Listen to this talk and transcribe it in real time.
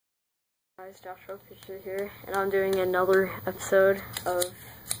Guys, Joshua Fisher here, and I'm doing another episode of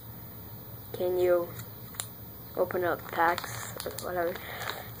Can You Open Up Packs or whatever.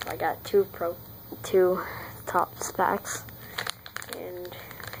 So I got two Topps packs, and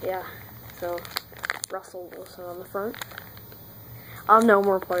yeah, so Russell Wilson on the front. I'll have no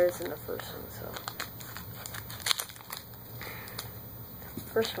more players in the first one, so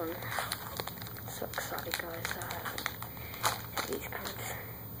first one. So excited, guys! I have these cards.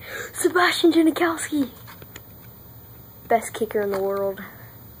 Sebastian Janikowski, best kicker in the world.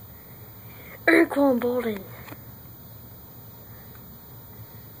 Anquan Boldin.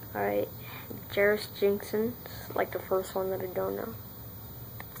 Alright, Jarius Jenkins, like the first one that I don't know.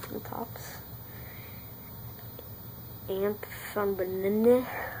 From Topps. Anthony Beninda,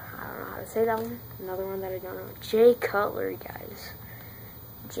 I don't know how to say that one. Another one that I don't know. Jay Cutler, guys.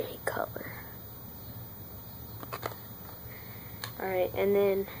 Jay Cutler. Alright, and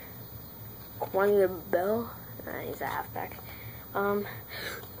then Quang Bell. He's a halfback.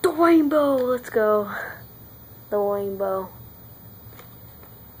 The Rainbow. Let's go. The Rainbow.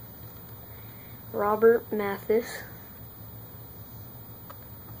 Robert Mathis.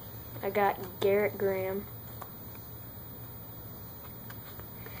 I got Garrett Graham.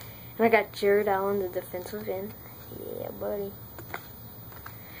 And I got Jared Allen, the defensive end. Yeah, buddy.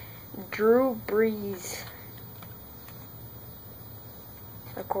 Drew Brees.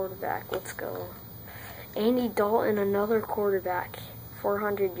 A quarterback. Let's go. Andy Dalton, another quarterback.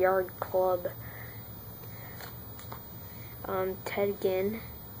 400-yard club. Ted Ginn.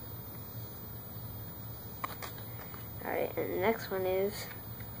 Alright, and the next one is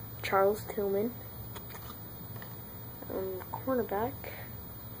Charles Tillman. Cornerback.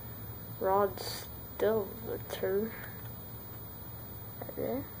 Rod Stillwater. Right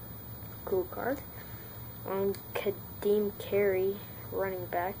there. Cool card. Kadeem Carey, running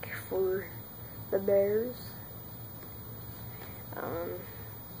back for the Bears.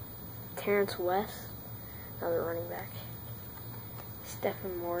 Terrence West, another running back.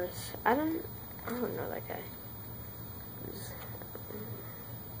 Stephen Morris. I don't know that guy.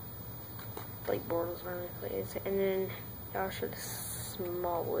 Blake Bortles normally plays, and then Joshua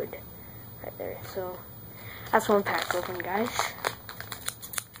Smallwood right there. So that's one pack open, guys.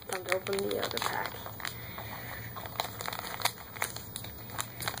 Time to open the other pack.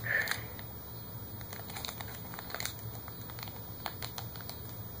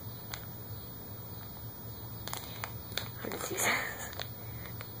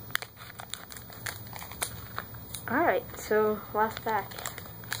 Alright, so last pack.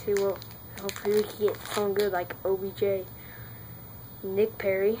 See what hopefully we can get someone good like OBJ. Nick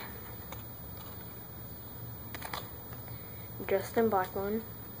Perry. Justin Blackmon.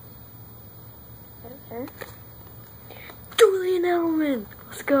 Right there. Julian Edelman!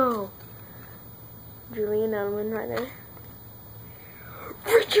 Let's go! Julian Edelman right there.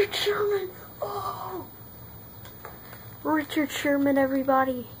 Richard Sherman! Oh! Richard Sherman,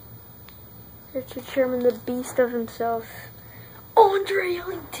 everybody. Richard Sherman, the beast of himself. Andre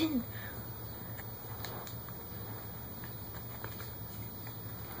Ellington.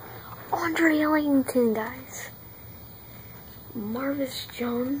 Andre Ellington, guys. Marvis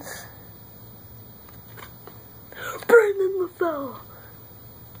Jones. Brandon LaFell.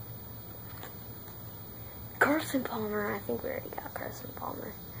 Carson Palmer. I think we already got Carson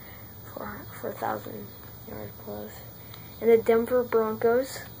Palmer for 1,000-yard plus. And the Denver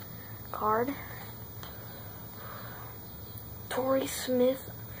Broncos card. Torrey Smith,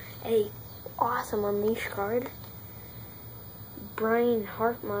 a awesome Amish card. Brian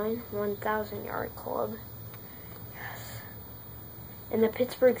Hartline, 1,000-yard club. Yes. And the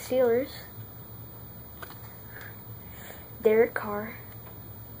Pittsburgh Steelers. Derek Carr.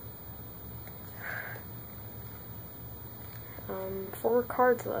 4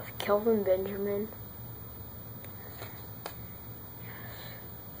 cards left. Kelvin Benjamin.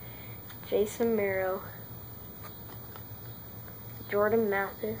 Jason Merrill. Jordan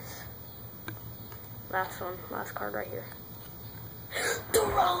Mathis. Last card right here.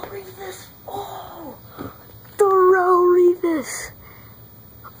 Darrelle Revis. Oh! Darrelle Revis.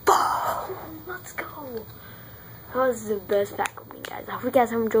 Boom! Let's go. That was the best pack opening, guys. I hope you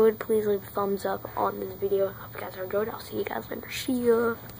guys have enjoyed. Please leave a thumbs up on this video. I hope you guys have enjoyed. I'll see you guys later. See ya.